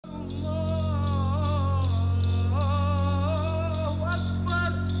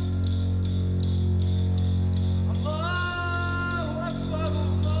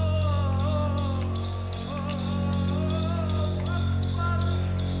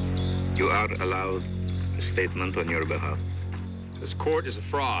You are allowed a statement on your behalf. This court is a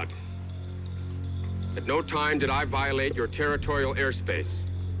fraud. At no time did I violate your territorial airspace.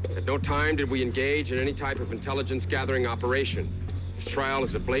 At no time did we engage in any type of intelligence-gathering operation. This trial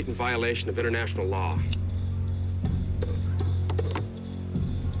is a blatant violation of international law.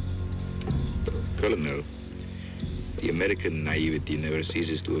 Colonel, the American naivety never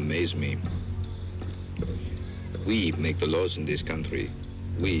ceases to amaze me. We make the laws in this country.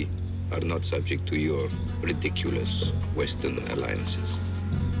 We are not subject to your ridiculous Western alliances.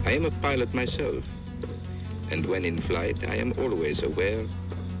 I am a pilot myself, and when in flight, I am always aware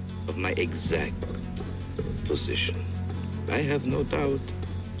of my exact position. I have no doubt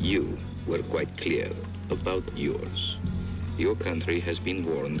you were quite clear about yours. Your country has been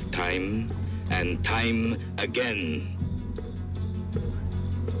warned time and time again.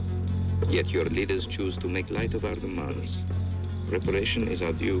 Yet your leaders choose to make light of our demands. Reparation is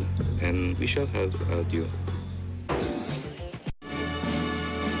our due, and we shall have our due.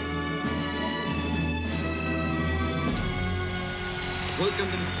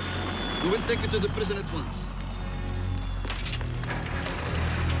 Welcome, Minister. We will take you to the prison at once.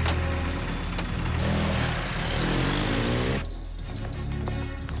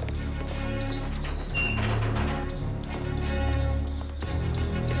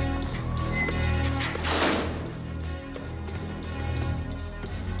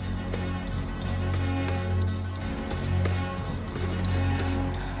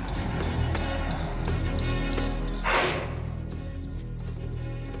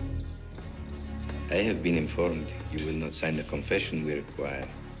 I have been informed you will not sign the confession we require.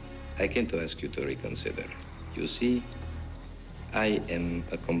 I came to ask you to reconsider. You see, I am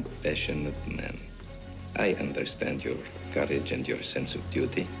a compassionate man. I understand your courage and your sense of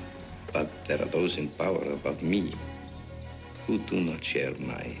duty, but there are those in power above me who do not share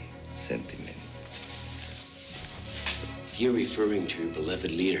my sentiment. If you're referring to your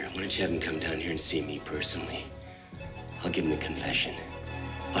beloved leader, why don't you have him come down here and see me personally? I'll give him the confession.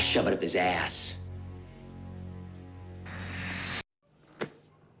 I'll shove it up his ass.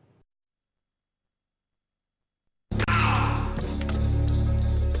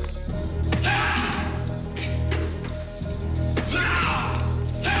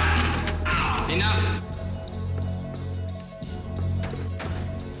 Enough!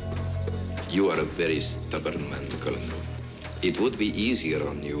 You are a very stubborn man, Colonel. It would be easier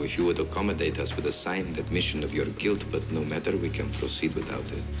on you if you would accommodate us with a signed admission of your guilt, but no matter, we can proceed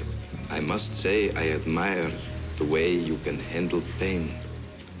without it. I must say I admire the way you can handle pain.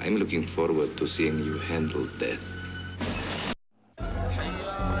 I'm looking forward to seeing you handle death.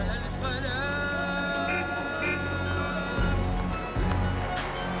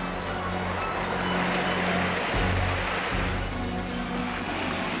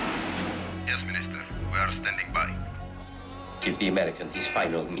 Yes, Minister. We are standing by. Give the American his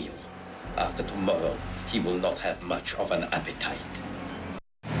final meal. After tomorrow, he will not have much of an appetite.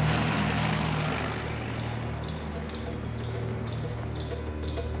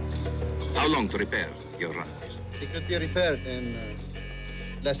 How long to repair your runaways? It could be repaired in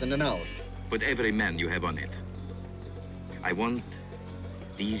less than an hour. Put every man you have on it. I want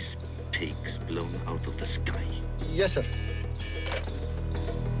these pigs blown out of the sky. Yes, sir.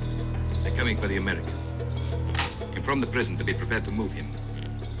 They're coming for the American. Inform the prison to be prepared to move him.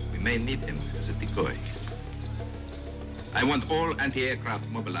 We may need him as a decoy. I want all anti-aircraft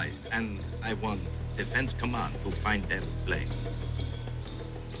mobilized, and I want Defense Command to find their planes.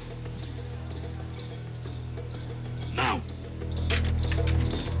 Now.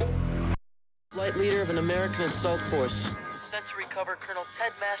 Flight leader of an American assault force. Sent to recover Colonel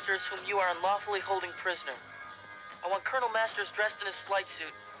Ted Masters, whom you are unlawfully holding prisoner. I want Colonel Masters dressed in his flight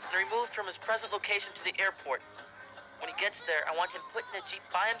suit and removed from his present location to the airport. When he gets there, I want him put in a jeep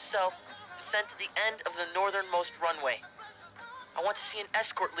by himself and sent to the end of the northernmost runway. I want to see an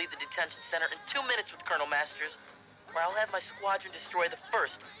escort leave the detention center in 2 minutes with Colonel Masters, where I'll have my squadron destroy the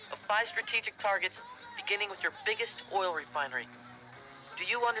first of 5 strategic targets, beginning with your biggest oil refinery. Do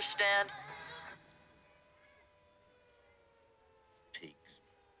you understand? Pigs.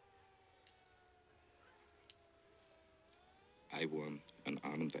 I want an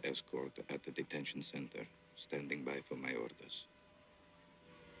armed escort at the detention center, standing by for my orders.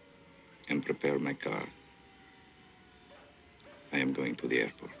 And prepare my car. I am going to the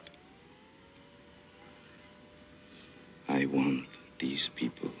airport. I want these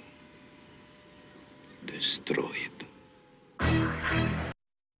people destroyed.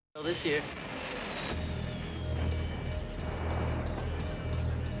 Well, this year.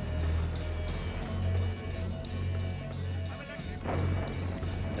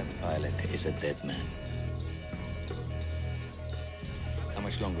 pilot is a dead man. How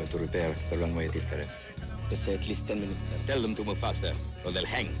much longer to repair the runway, Tilkare? Let's say at least 10 minutes, sir. Tell them to move faster, or they'll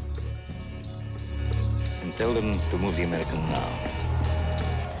hang. And tell them to move the American now.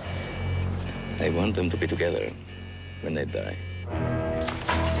 I want them to be together when they die.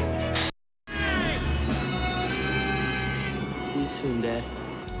 See you soon, Dad.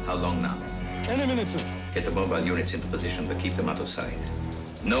 How long now? Any minute, sir. Get the mobile units into position, but keep them out of sight.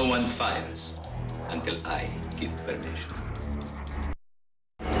 No one fires until I give permission.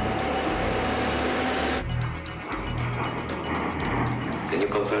 Can you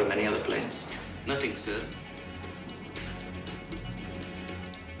confirm any other planes? Nothing, sir.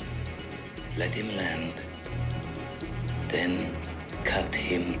 Let him land, then cut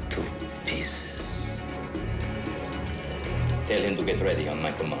him to pieces. Tell him to get ready on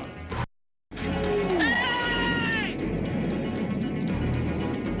my command.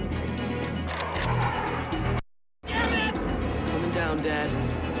 Coming down, Dad.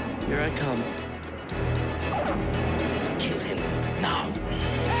 Here I come. Kill him now.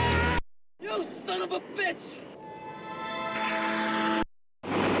 You son of a bitch!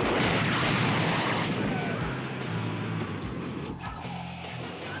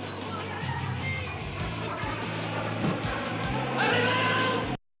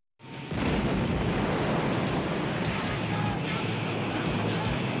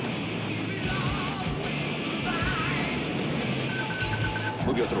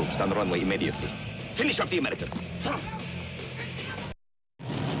 Move your troops down the runway immediately. Finish off the American.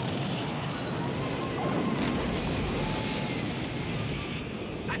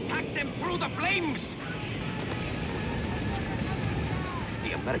 Attack them through the flames!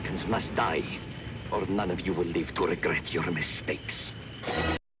 The Americans must die, or none of you will live to regret your mistakes.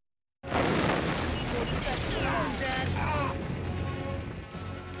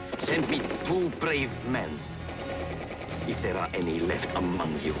 Send me 2 brave men, if there are any left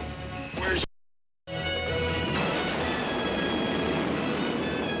among you.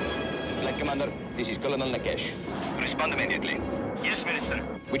 Flight Commander, this is Colonel Nakesh. Respond immediately. Yes, Minister.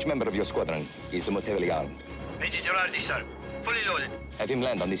 Which member of your squadron is the most heavily armed? Major Girardi, sir. Fully loaded. Have him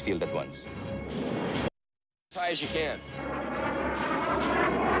land on this field at once. As high as you can.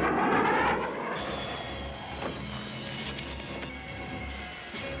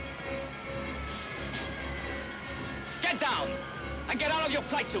 Get down! And get out of your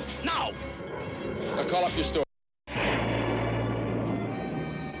flight suit, now! Now call up your store. All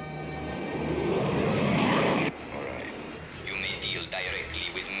right. You may deal directly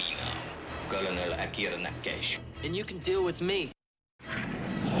with me now, Colonel Akira Nakesh. And you can deal with me.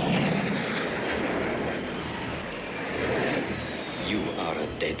 You are a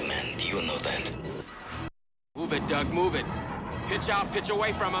dead man. Do you know that? Move it, Doug, move it. Pitch out, pitch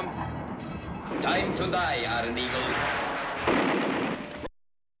away from him. Time to die, Iron Eagle.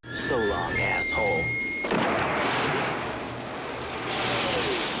 So long, asshole.